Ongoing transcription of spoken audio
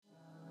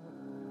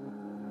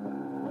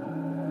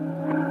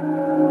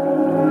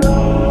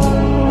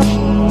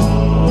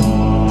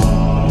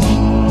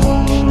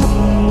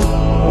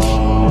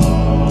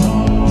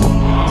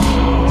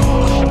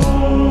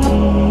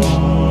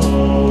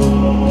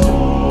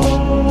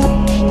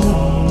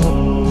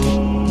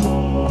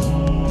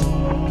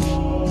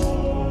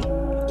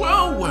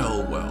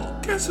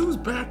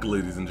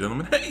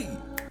And hey,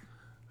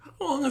 how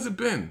long has it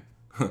been?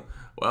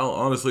 Well,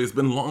 honestly, it's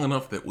been long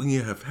enough that we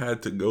have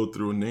had to go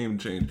through a name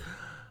change.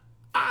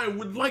 I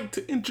would like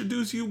to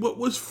introduce you what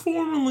was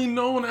formerly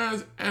known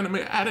as Anime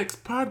Addicts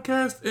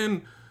Podcast,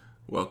 and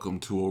welcome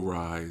to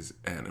Arise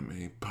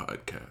Anime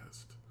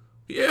Podcast.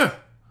 Yeah,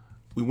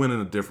 we went in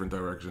a different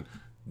direction.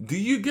 Do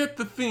you get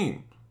the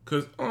theme?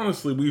 Because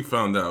honestly, we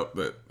found out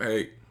that,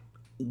 hey,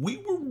 we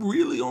were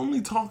really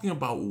only talking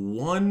about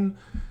one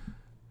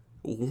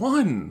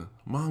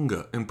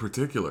manga in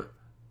particular.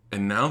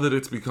 And now that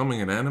it's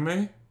becoming an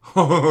anime,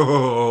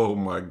 oh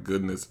my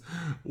goodness,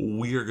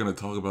 we are going to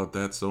talk about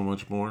that so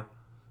much more.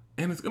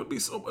 And it's going to be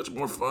so much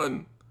more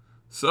fun.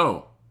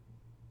 So,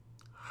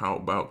 how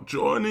about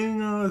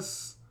joining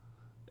us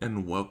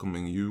and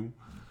welcoming you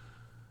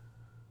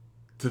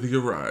to the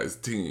Arise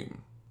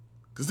team?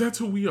 Because that's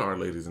who we are,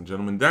 ladies and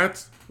gentlemen.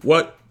 That's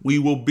what we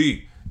will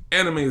be.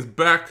 Anime is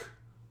back.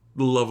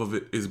 The love of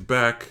it is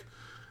back.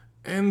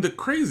 And the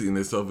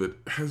craziness of it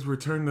has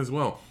returned as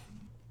well.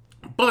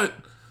 But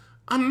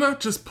I'm not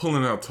just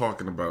pulling out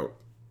talking about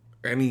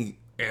any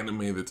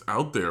anime that's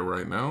out there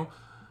right now.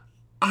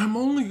 I'm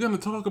only going to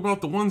talk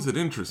about the ones that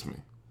interest me.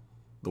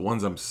 The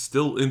ones I'm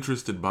still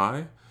interested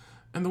by.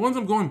 And the ones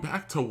I'm going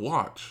back to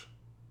watch.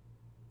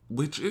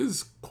 Which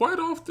is quite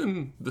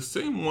often the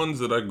same ones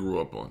that I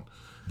grew up on.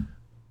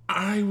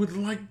 I would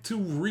like to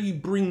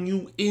bring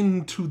you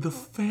into the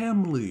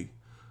family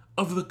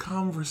of the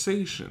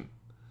conversation.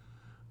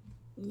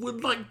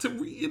 Would like to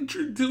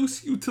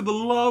reintroduce you to the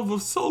love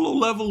of Solo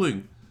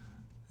Leveling.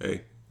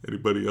 Hey,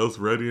 anybody else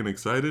ready and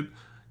excited?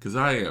 Because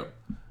I am.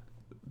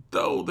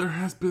 Though there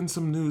has been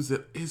some news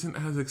that isn't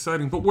as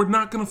exciting, but we're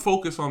not going to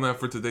focus on that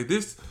for today.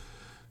 This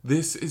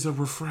is a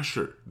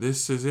refresher.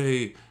 This is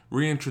a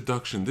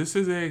reintroduction. This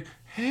is a,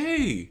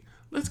 hey,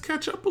 let's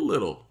catch up a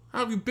little. How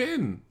have you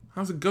been?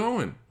 How's it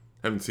going?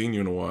 Haven't seen you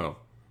in a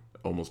while.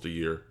 Almost a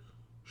year.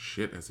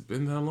 Shit, has it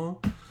been that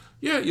long?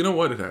 Yeah, you know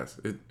what? It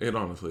has. It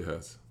honestly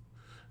has.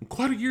 And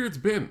quite a year it's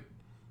been.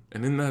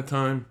 And in that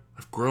time,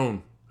 I've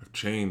grown. I've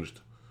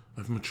changed.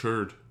 I've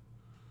matured.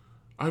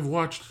 I've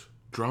watched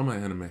drama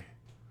anime.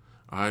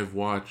 I've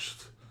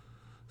watched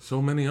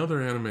so many other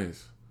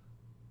animes.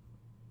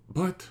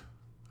 But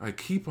I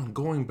keep on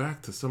going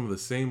back to some of the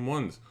same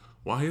ones.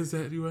 Why is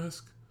that, you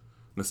ask?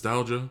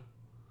 Nostalgia,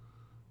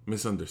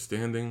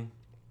 misunderstanding,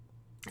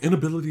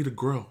 inability to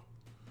grow.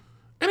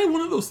 Any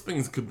one of those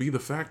things could be the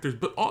factors,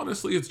 but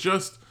honestly, it's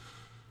just,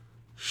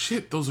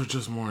 shit, those are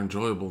just more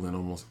enjoyable than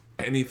almost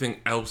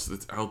anything else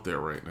that's out there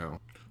right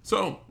now.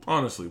 So,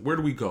 honestly, where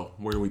do we go?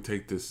 Where do we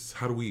take this?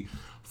 How do we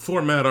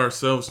format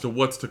ourselves to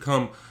what's to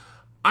come?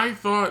 I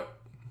thought,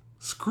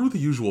 screw the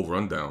usual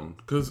rundown,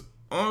 because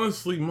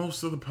honestly,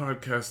 most of the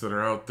podcasts that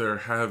are out there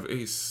have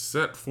a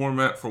set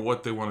format for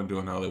what they want to do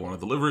and how they want to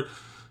deliver it,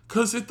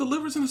 because it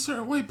delivers in a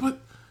certain way,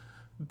 but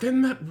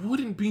then that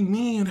wouldn't be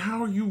me, and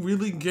how are you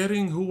really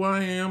getting who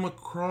I am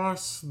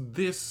across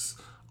this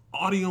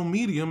audio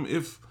medium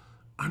if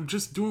I'm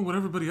just doing what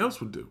everybody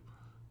else would do?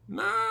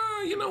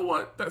 Nah, you know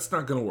what? That's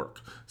not going to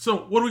work. So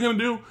what are we going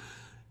to do?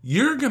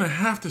 You're going to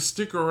have to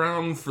stick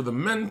around for the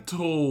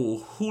mental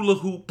hula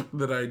hoop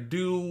that I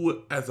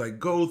do as I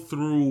go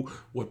through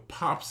what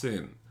pops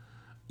in.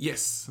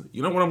 Yes,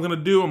 you know what I'm going to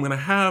do? I'm going to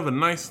have a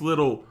nice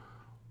little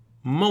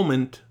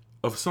moment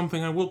of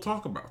something I will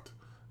talk about.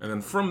 And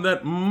then from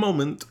that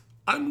moment,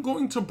 I'm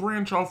going to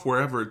branch off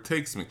wherever it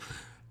takes me.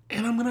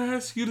 And I'm going to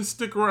ask you to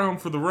stick around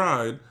for the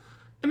ride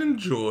and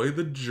enjoy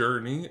the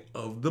journey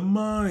of the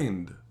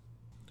mind.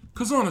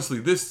 Because honestly,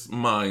 this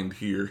mind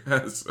here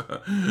has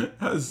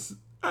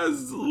a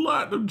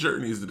lot of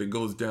journeys that it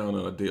goes down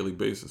on a daily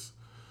basis.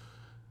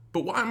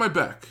 But why am I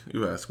back,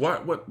 you ask?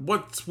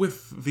 What's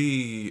with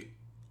the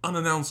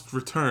unannounced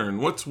return?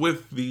 What's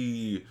with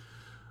the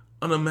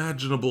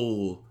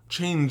unimaginable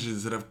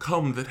changes that have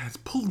come that has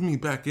pulled me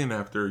back in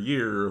after a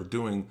year of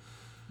doing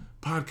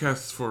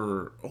podcasts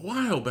for a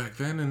while back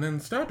then and then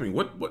stopping?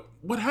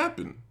 What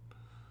happened?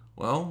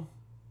 Well,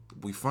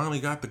 we finally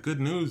got the good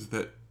news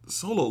that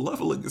Solo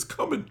Leveling is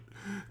coming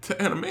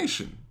to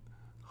animation.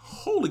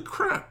 Holy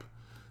crap.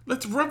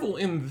 Let's revel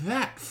in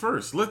that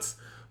first. Let's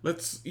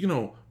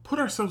put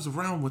ourselves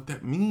around what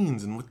that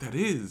means and what that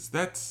is.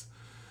 That's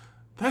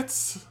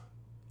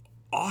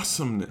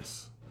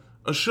awesomeness.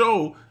 A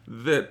show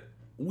that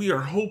we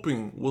are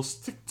hoping will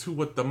stick to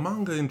what the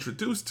manga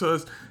introduced to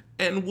us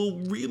and will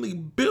really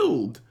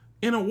build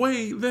in a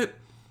way that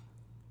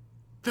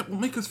will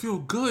make us feel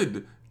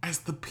good as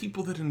the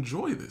people that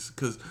enjoy this.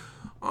 Because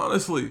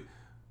honestly,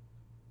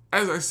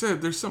 as I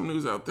said, there's some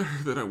news out there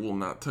that I will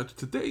not touch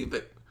today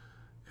that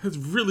has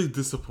really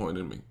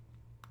disappointed me.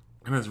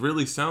 And has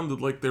really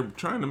sounded like they're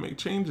trying to make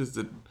changes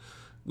that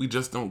we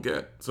just don't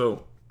get.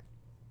 So,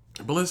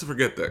 but let's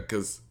forget that,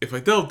 because if I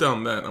delve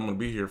down that, I'm going to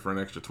be here for an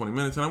extra 20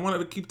 minutes. And I wanted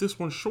to keep this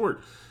one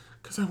short,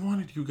 because I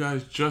wanted you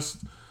guys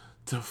just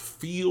to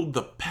feel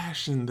the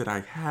passion that I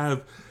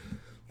have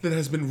that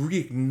has been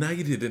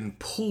reignited and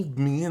pulled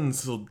me in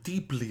so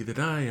deeply that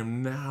I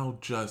am now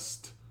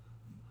just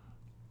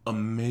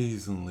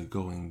amazingly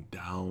going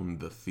down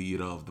the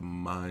theater of the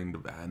mind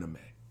of anime.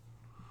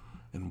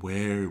 And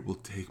where it will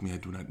take me, I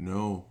do not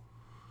know.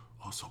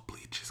 Also,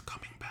 Bleach is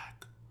coming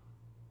back.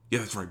 Yeah,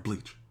 that's right,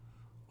 Bleach.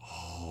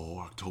 Oh,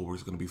 October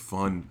is going to be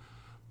fun.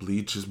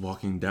 Bleach is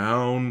walking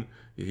down.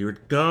 Here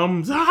it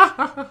comes.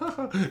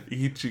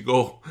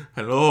 Ichigo,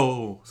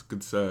 hello. It's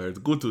good, sir. It's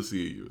good to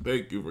see you.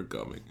 Thank you for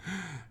coming.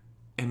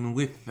 And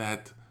with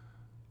that,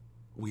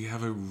 we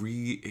have a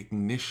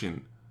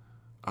reignition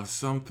of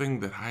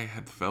something that I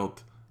had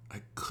felt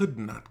I could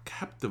not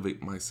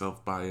captivate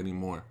myself by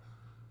anymore.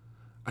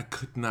 I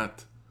could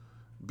not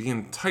be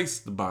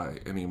enticed by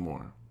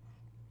anymore.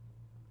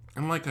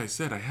 And like I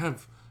said, I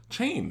have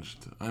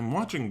changed. I'm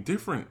watching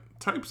different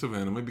types of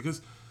anime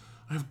because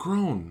I've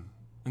grown.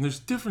 And there's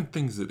different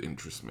things that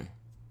interest me.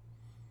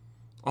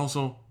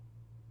 Also,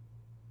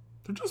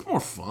 they're just more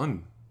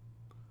fun.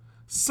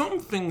 Some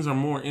things are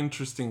more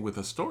interesting with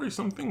a story,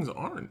 some things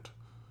aren't.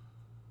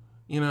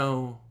 You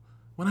know,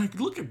 when I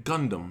look at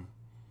Gundam,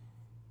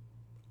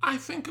 I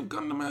think of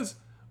Gundam as,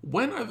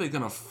 when are they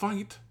going to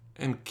fight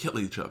and kill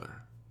each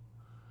other?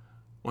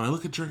 When I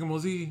look at Dragon Ball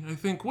Z, I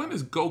think, when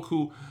is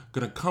Goku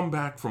going to come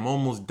back from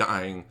almost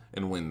dying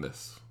and win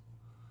this?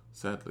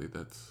 Sadly,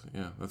 that's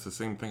the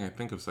same thing I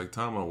think of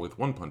Saitama with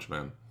One Punch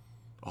Man.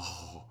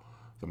 Oh,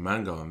 the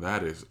manga on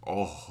that is,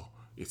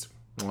 it's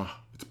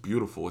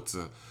beautiful. It's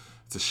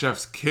a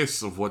chef's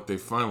kiss of what they've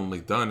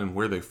finally done and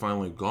where they've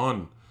finally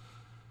gone.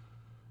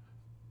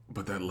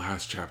 But that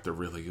last chapter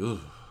really,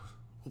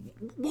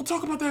 we'll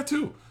talk about that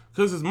too.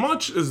 Because as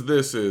much as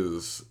this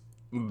is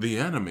the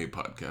anime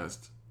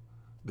podcast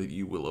that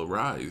you will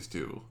arise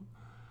to,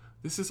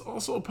 this is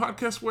also a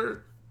podcast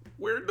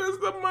where does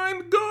the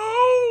mind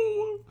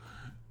go?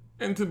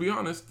 And to be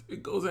honest,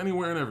 it goes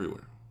anywhere and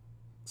everywhere.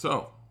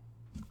 So,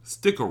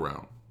 stick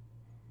around.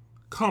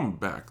 Come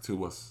back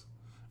to us.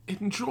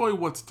 Enjoy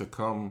what's to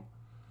come.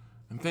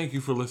 And thank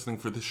you for listening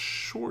for this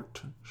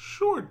short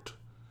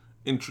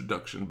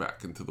introduction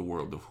back into the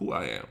world of who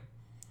I am.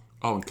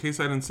 Oh, in case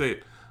I didn't say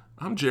it,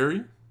 I'm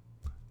Jerry.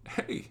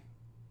 Hey,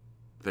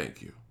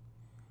 thank you.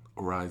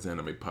 Arise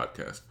Anime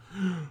Podcast.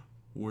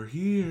 We're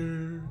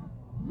here.